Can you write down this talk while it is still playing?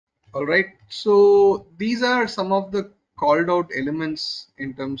All right. So these are some of the called out elements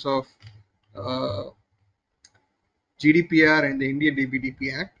in terms of uh, GDPR and the Indian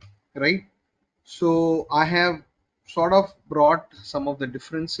DPDP Act, right? So I have sort of brought some of the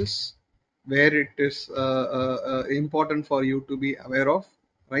differences where it is important for you to be aware of,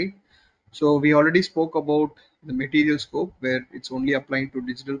 right? So we already spoke about the material scope where it's only applying to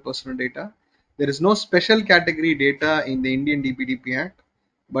digital personal data. There is no special category data in the Indian DPDP Act,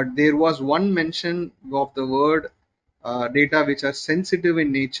 but there was one mention of the word data which are sensitive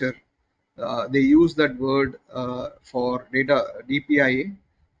in nature. They use that word for data DPIA,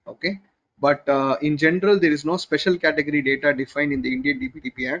 okay. But in general, there is no special category data defined in the Indian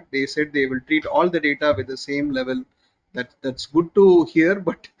DPDP Act. They said they will treat all the data with the same level. That's good to hear,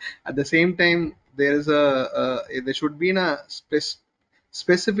 but at the same time, there should be a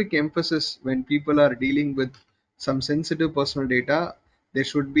specific emphasis when people are dealing with some sensitive personal data. There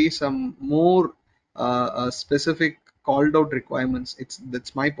should be some more specific called out requirements.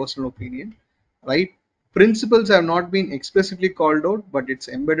 That's my personal opinion, right? Principles have not been explicitly called out, but it's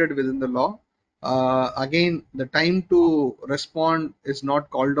embedded within the law. Again, the time to respond is not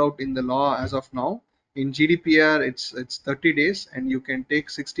called out in the law as of now. In GDPR, it's 30 days, and you can take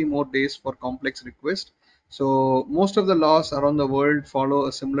 60 more days for complex request. So most of the laws around the world follow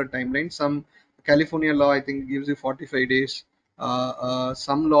a similar timeline. Some California law, I think, gives you 45 days.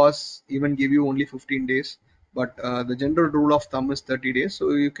 Some laws even give you only 15 days, but the general rule of thumb is 30 days.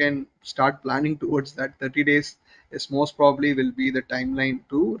 So you can start planning towards that. 30 days is most probably will be the timeline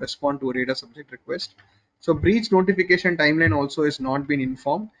to respond to a data subject request. So breach notification timeline also is not been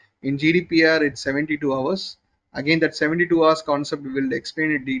informed. In GDPR, it's 72 hours. Again, that 72 hours concept we will explain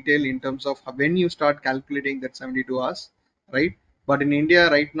in detail in terms of when you start calculating that 72 hours, right? But in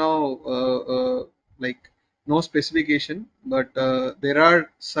India right now, like no specification, but there are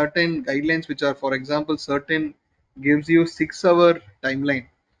certain guidelines which are, for example, certain gives you 6 hour timeline.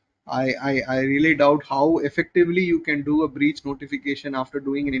 I really doubt how effectively you can do a breach notification after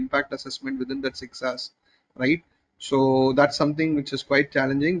doing an impact assessment within that 6 hours, right? So that's something which is quite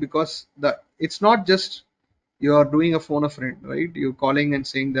challenging because it's not just you are doing a phone a friend, right? You're calling and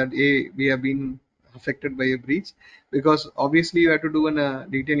saying that, hey, we have been affected by a breach, because obviously you have to do a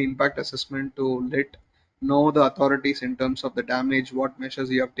detailed impact assessment to let know the authorities in terms of the damage, what measures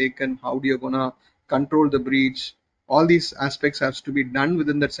you have taken, how do you gonna control the breach. All these aspects has to be done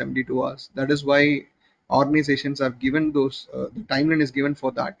within that 72 hours. That is why organizations have given those the timeline is given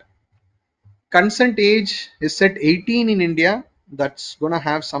for that. Consent age is set 18 in India. That's going to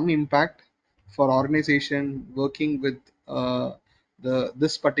have some impact for organization working with the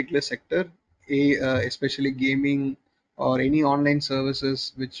this particular sector, especially gaming or any online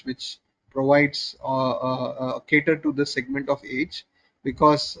services which provides cater to this segment of age.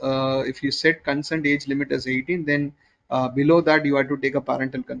 Because if you set consent age limit as 18, then below that you have to take a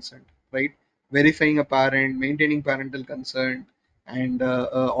parental consent, right? Verifying a parent, maintaining parental consent, and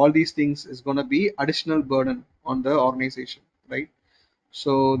all these things is going to be additional burden on the organization, right?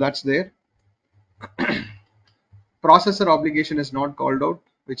 So that's there. Processor obligation is not called out,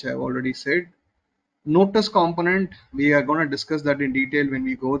 which I've already said. Notice component, we are going to discuss that in detail when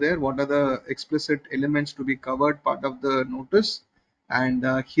we go there. What are the explicit elements to be covered part of the notice? And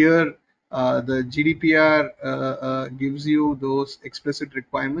here the GDPR gives you those explicit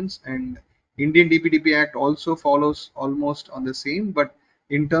requirements, and Indian DPDP Act also follows almost on the same, but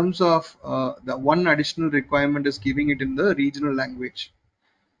in terms of the one additional requirement is giving it in the regional language.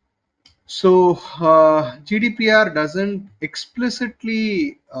 So GDPR doesn't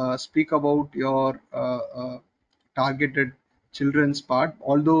explicitly speak about your targeted children's part,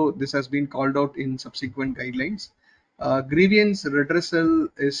 although this has been called out in subsequent guidelines. Grievance redressal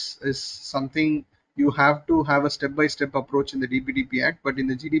is something you have to have a step-by-step approach in the DPDP Act, but in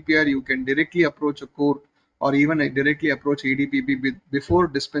the GDPR you can directly approach a court or even directly approach ADPP before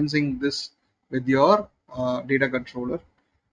dispensing this with your data controller.